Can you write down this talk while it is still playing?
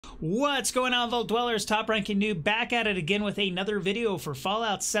What's going on, Vault Dwellers? Top ranking noob back at it again with another video for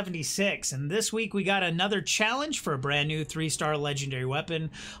Fallout 76. And this week we got another challenge for a brand new 3-star legendary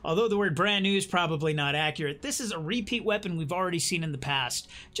weapon. Although the word brand new is probably not accurate, this is a repeat weapon we've already seen in the past,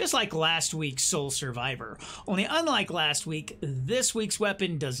 just like last week's Soul Survivor. Only unlike last week, this week's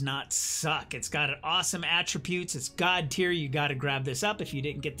weapon does not suck. It's got awesome attributes. It's god tier. You got to grab this up if you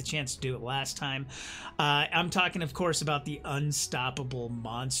didn't get the chance to do it last time. I'm talking, of course, about the Unstoppable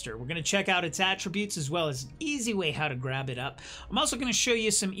Monster. We're going to check out its attributes as well as an easy way how to grab it up. I'm also going to show you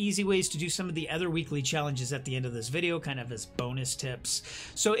some easy ways to do some of the other weekly challenges at the end of this video, kind of as bonus tips.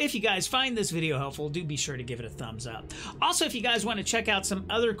 So if you guys find this video helpful, do be sure to give it a thumbs up. Also, if you guys want to check out some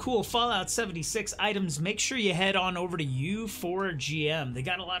other cool Fallout 76 items, make sure you head on over to U4GM. They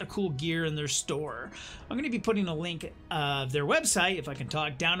got a lot of cool gear in their store. I'm going to be putting a link of their website, if I can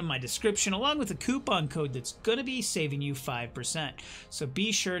talk, down in my description, along with a coupon code that's going to be saving you 5%. So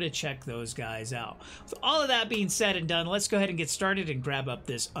be sure to check those guys out. With all of that being said and done, let's go ahead and get started and grab up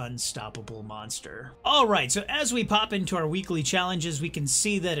this Unstoppable Monster. Alright, so as we pop into our weekly challenges, we can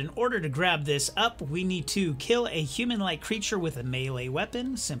see that in order to grab this up, we need to kill a human-like creature with a melee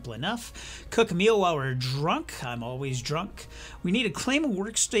weapon. Simple enough. Cook a meal while we're drunk. I'm always drunk. We need to claim a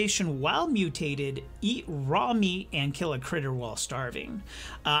workstation while mutated, eat raw meat, and kill a critter while starving.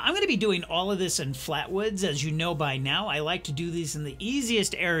 I'm going to be doing all of this in Flatwoods. As you know by now, I like to do these in the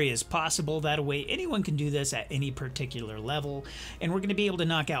easiest areas possible. That way anyone can do this at any particular level, and we're going to be able to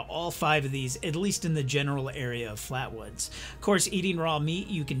knock out all 5 of these, at least in the general area of Flatwoods. Of course, eating raw meat,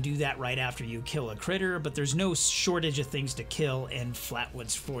 you can do that right after you kill a critter, but there's no shortage of things to kill in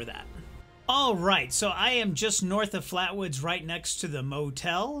Flatwoods for that. Alright, so I am just north of Flatwoods, right next to the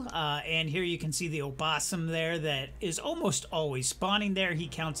motel, and here you can see the opossum there that is almost always spawning there. He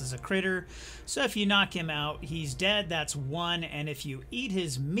counts as a critter, so if you knock him out, he's dead. That's 1, and if you eat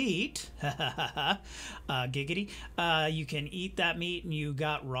his meat, giggity, you can eat that meat and you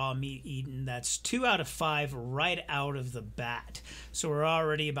got raw meat eaten. That's 2 out of 5 right out of the bat. So we're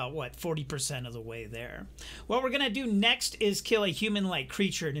already about, what, 40% of the way there. What we're going to do next is kill a human-like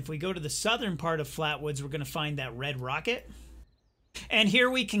creature, and if we go to the southern part of Flatwoods, we're going to find that red rocket. And here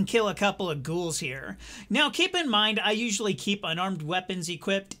we can kill a couple of ghouls here. Now keep in mind, I usually keep unarmed weapons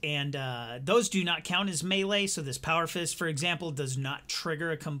equipped, and those do not count as melee, so this Power Fist, for example, does not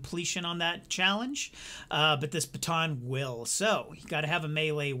trigger a completion on that challenge, but this baton will. So you got to have a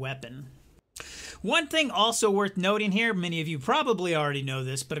melee weapon. One thing also worth noting here, many of you probably already know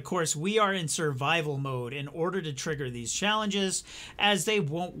this, but of course we are in survival mode in order to trigger these challenges, as they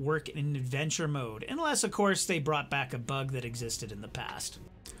won't work in adventure mode, unless of course they brought back a bug that existed in the past.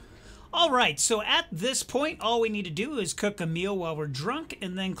 Alright, so at this point all we need to do is cook a meal while we're drunk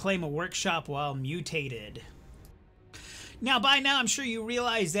and then claim a workshop while mutated. Now, by now, I'm sure you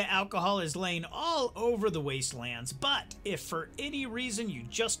realize that alcohol is laying all over the wastelands, but if for any reason you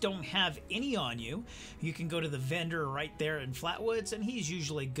just don't have any on you, you can go to the vendor right there in Flatwoods, and he's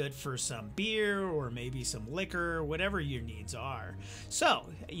usually good for some beer or maybe some liquor, whatever your needs are. So,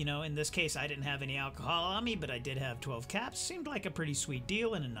 you know, in this case, I didn't have any alcohol on me, but I did have 12 caps. Seemed like a pretty sweet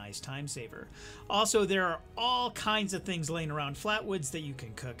deal and a nice time saver. Also, there are all kinds of things laying around Flatwoods that you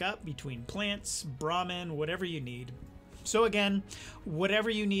can cook up between plants, Brahmin, whatever you need. So again,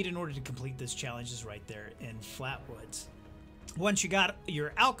 whatever you need in order to complete this challenge is right there in Flatwoods. Once you got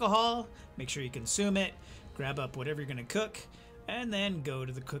your alcohol, make sure you consume it, grab up whatever you're going to cook, and then go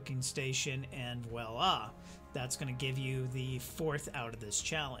to the cooking station, and voila, that's going to give you the 4th out of this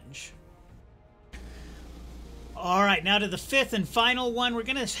challenge. Alright, now to the 5th and final one. We're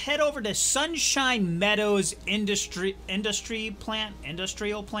going to head over to Sunshine Meadows Industrial Plant.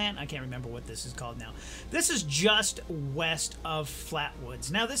 I can't remember what this is called now. This is just west of Flatwoods.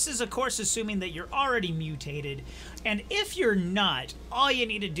 Now, this is, of course, assuming that you're already mutated. And if you're not, all you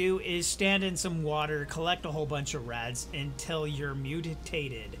need to do is stand in some water, collect a whole bunch of rads until you're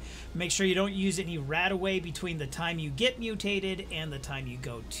mutated. Make sure you don't use any rad away between the time you get mutated and the time you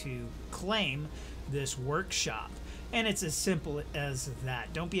go to claim this workshop. And it's as simple as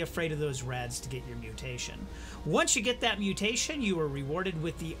that. Don't be afraid of those rads to get your mutation. Once you get that mutation, you are rewarded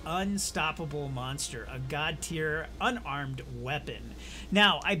with the Unstoppable Monster, a god tier unarmed weapon.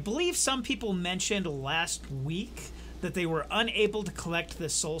 Now, I believe some people mentioned last week that they were unable to collect the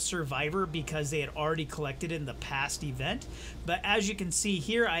Soul Survivor because they had already collected in the past event. But as you can see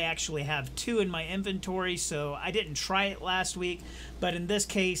here, I actually have 2 in my inventory, so I didn't try it last week. But in this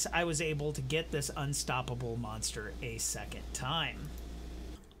case, I was able to get this Unstoppable Monster a second time.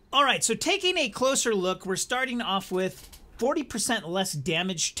 Alright, so taking a closer look, we're starting off with 40% less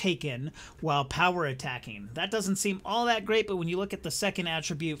damage taken while power attacking. That doesn't seem all that great, but when you look at the second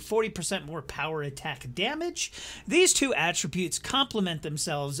attribute, 40% more power attack damage, these two attributes complement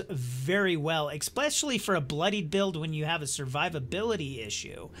themselves very well, especially for a bloodied build when you have a survivability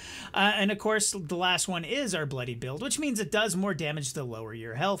issue. And of course, the last one is our bloodied build, which means it does more damage the lower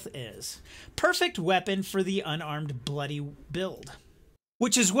your health is. Perfect weapon for the unarmed bloody build,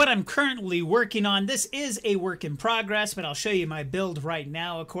 which is what I'm currently working on. This is a work in progress, but I'll show you my build right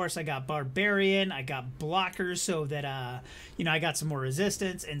now. Of course, I got Barbarian, I got Blockers so that, you know, I got some more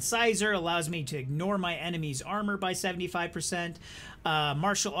resistance. Incisor allows me to ignore my enemy's armor by 75%.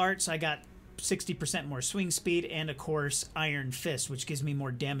 Martial Arts, I got 60% more swing speed, and of course Iron Fist, which gives me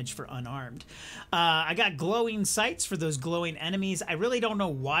more damage for unarmed. I got glowing sights for those glowing enemies. I really don't know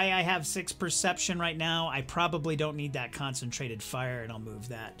why I have 6 perception right now. I probably don't need that concentrated fire, and I'll move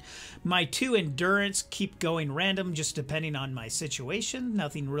that. My 2 endurance keep going random just depending on my situation.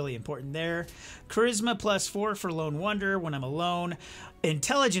 Nothing really important there. Charisma +4 for Lone Wonder when I'm alone.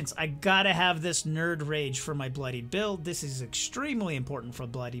 Intelligence, I gotta have this nerd rage for my bloody build. This is extremely important for a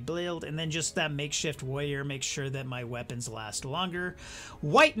bloody build. And then just that makeshift warrior makes sure that my weapons last longer.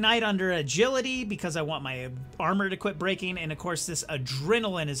 White Knight under agility because I want my armor to quit breaking. And of course this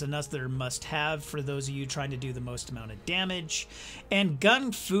adrenaline is another must have for those of you trying to do the most amount of damage. And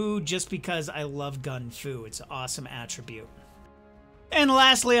Gun Fu just because I love Gun Fu. It's an awesome attribute. And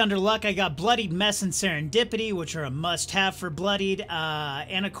lastly, under luck, I got Bloodied Mess and Serendipity, which are a must-have for Bloodied.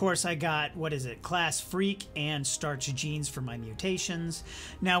 And of course, I got, what is it, Class Freak and Starch Genes for my mutations.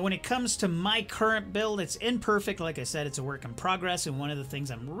 Now, when it comes to my current build, it's imperfect. Like I said, it's a work in progress, and one of the things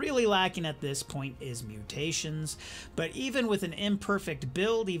I'm really lacking at this point is mutations. But even with an imperfect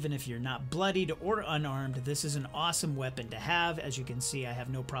build, even if you're not bloodied or unarmed, this is an awesome weapon to have. As you can see, I have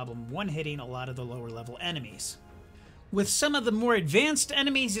no problem one-hitting a lot of the lower-level enemies. With some of the more advanced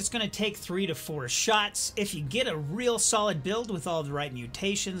enemies, it's going to take 3 to 4 shots. If you get a real solid build with all the right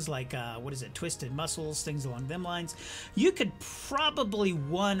mutations, like, what is it, Twisted Muscles, things along them lines, you could probably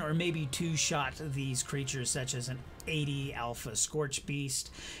 1 or maybe 2 shot these creatures, such as an 80 Alpha Scorch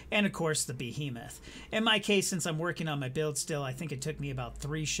Beast, and of course the Behemoth. In my case, since I'm working on my build still, I think it took me about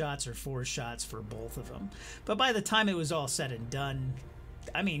 3 shots or 4 shots for both of them. But by the time it was all said and done,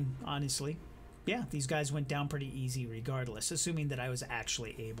 I mean, honestly, yeah, these guys went down pretty easy regardless, assuming that I was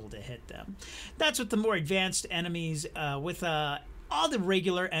actually able to hit them. That's with the more advanced enemies. With all the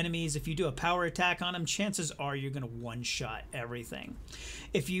regular enemies, if you do a power attack on them, chances are you're going to one-shot everything.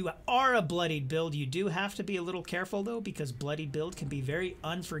 If you are a bloodied build, you do have to be a little careful, though, because bloodied build can be very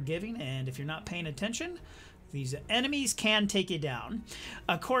unforgiving, and if you're not paying attention, these enemies can take you down.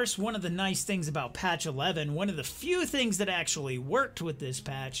 Of course, one of the nice things about patch 11, one of the few things that actually worked with this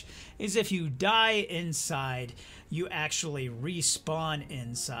patch, is if you die inside, you actually respawn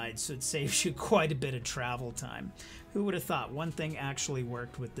inside, so it saves you quite a bit of travel time. Who would have thought one thing actually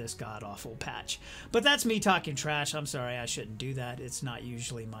worked with this god-awful patch? But that's me talking trash. I'm sorry, I shouldn't do that. It's not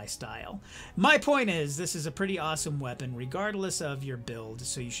usually my style. My point is, this is a pretty awesome weapon regardless of your build,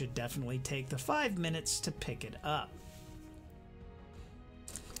 so you should definitely take the 5 minutes to pick it up.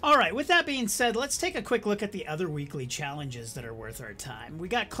 Alright, with that being said, let's take a quick look at the other weekly challenges that are worth our time. We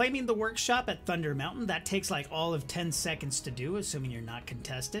got Claiming the Workshop at Thunder Mountain. That takes like all of 10 seconds to do, assuming you're not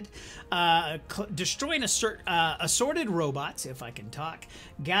contested. Destroying assorted robots, if I can talk.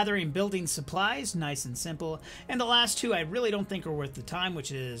 Gathering building supplies, nice and simple. And the last 2 I really don't think are worth the time,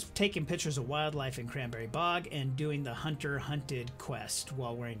 which is taking pictures of wildlife in Cranberry Bog and doing the Hunter Hunted quest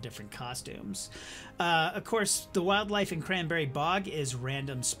while wearing different costumes. Of course, the wildlife in Cranberry Bog is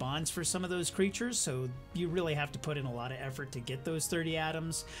random spawns for some of those creatures, so you really have to put in a lot of effort to get those 30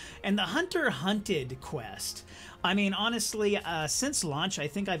 atoms. And the Hunter Hunted quest, I mean, honestly, since launch, I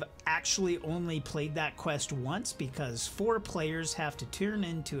think I've actually only played that quest once, because 4 players have to tune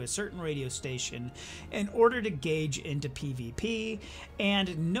into a certain radio station in order to gauge into PvP,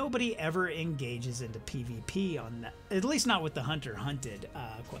 and nobody ever engages into PvP on that, at least not with the Hunter Hunted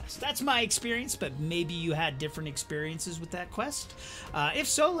quest. That's my experience, but maybe you had different experiences with that quest. If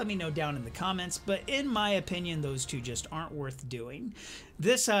so, let me know down in the comments, but in my opinion, those 2 just aren't worth doing.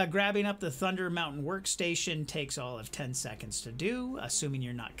 This grabbing up the Thunder Mountain workstation takes all of 10 seconds to do, assuming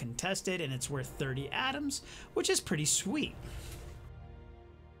you're not contested, and it's worth 30 atoms, which is pretty sweet.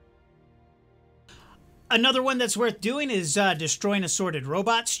 Another one that's worth doing is destroying assorted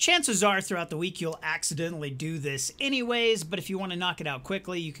robots. Chances are throughout the week you'll accidentally do this anyways, but if you want to knock it out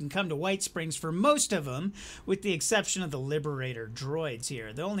quickly, you can come to White Springs for most of them, with the exception of the Liberator droids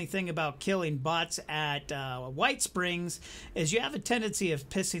here. The only thing about killing bots at White Springs is you have a tendency of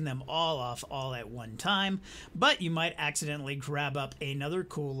pissing them all off all at one time, but you might accidentally grab up another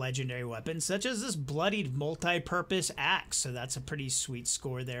cool legendary weapon, such as this bloodied multi-purpose axe, so that's a pretty sweet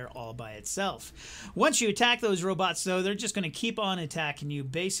score there all by itself. Once you attack those robots, though, they're just going to keep on attacking you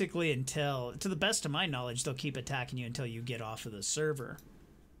basically until, to the best of my knowledge, they'll keep attacking you until you get off of the server.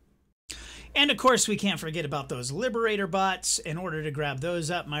 And of course, we can't forget about those Liberator bots. In order to grab those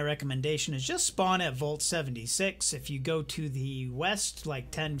up, my recommendation is just spawn at Vault 76. If you go to the west,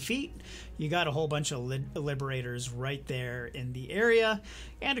 like 10 feet, you got a whole bunch of Liberators right there in the area.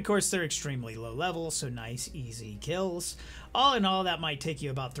 And of course, they're extremely low level, so nice, easy kills. All in all, that might take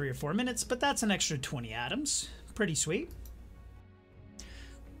you about 3 or 4 minutes, but that's an extra 20 atoms. Pretty sweet.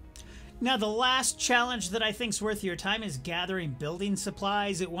 Now, the last challenge that I think is worth your time is gathering building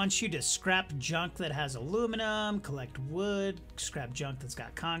supplies. It wants you to scrap junk that has aluminum, collect wood, scrap junk that's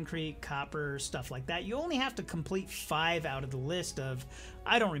got concrete, copper, stuff like that. You only have to complete 5 out of the list of,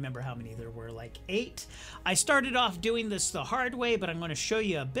 I don't remember how many there were, like 8. I started off doing this the hard way, but I'm going to show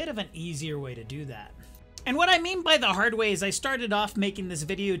you a bit of an easier way to do that. And what I mean by the hard way is I started off making this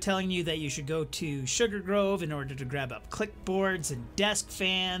video telling you that you should go to Sugar Grove in order to grab up clipboards and desk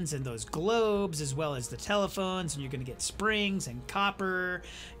fans and those globes, as well as the telephones, and you're going to get springs and copper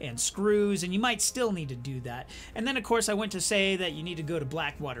and screws, and you might still need to do that. And then of course I went to say that you need to go to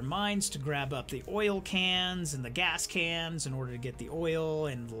Blackwater Mines to grab up the oil cans and the gas cans in order to get the oil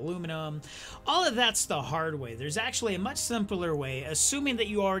and the aluminum. All of that's the hard way. There's actually a much simpler way, assuming that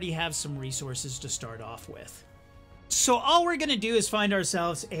you already have some resources to start off with. So all we're going to do is find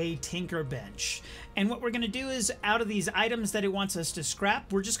ourselves a tinker bench. And what we're going to do is, out of these items that it wants us to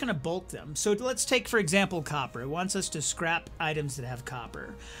scrap, we're just going to bulk them. So let's take, for example, copper. It wants us to scrap items that have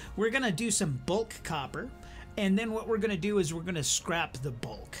copper. We're going to do some bulk copper. And then what we're going to do is we're going to scrap the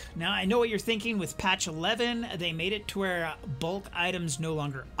bulk. Now, I know what you're thinking. With patch 11, they made it to where bulk items no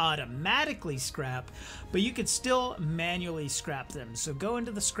longer automatically scrap, but you could still manually scrap them. So go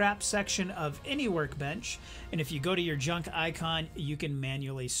into the scrap section of any workbench, and if you go to your junk icon, you can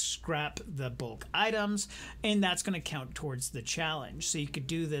manually scrap the bulk items, and that's going to count towards the challenge. So you could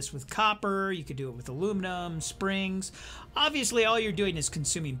do this with copper, you could do it with aluminum, springs. Obviously, all you're doing is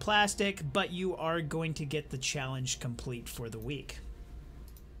consuming plastic, but you are going to get the challenge complete for the week.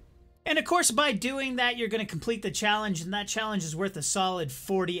 And of course, by doing that, you're going to complete the challenge, and that challenge is worth a solid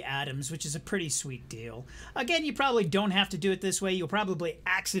 40 atoms, which is a pretty sweet deal. Again, you probably don't have to do it this way. You'll probably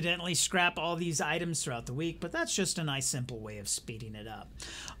accidentally scrap all these items throughout the week, but that's just a nice, simple way of speeding it up.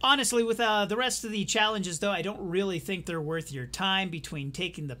 Honestly, with the rest of the challenges, though, I don't really think they're worth your time, between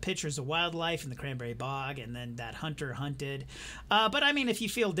taking the pictures of wildlife in the cranberry bog and then that hunter hunted. But I mean, if you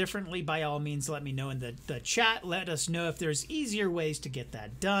feel differently, by all means, let me know in the chat. Let us know if there's easier ways to get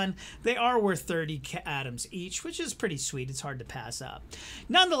that done. They are worth 30 atoms each, which is pretty sweet. It's hard to pass up.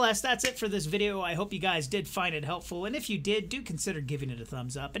 Nonetheless, that's it for this video. I hope you guys did find it helpful, and if you did, do consider giving it a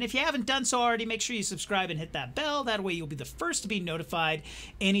thumbs up. And if you haven't done so already, make sure you subscribe and hit that bell. That way you'll be the first to be notified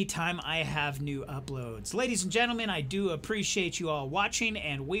anytime I have new uploads. Ladies and gentlemen, I do appreciate you all watching,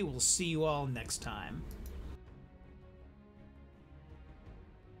 and we will see you all next time.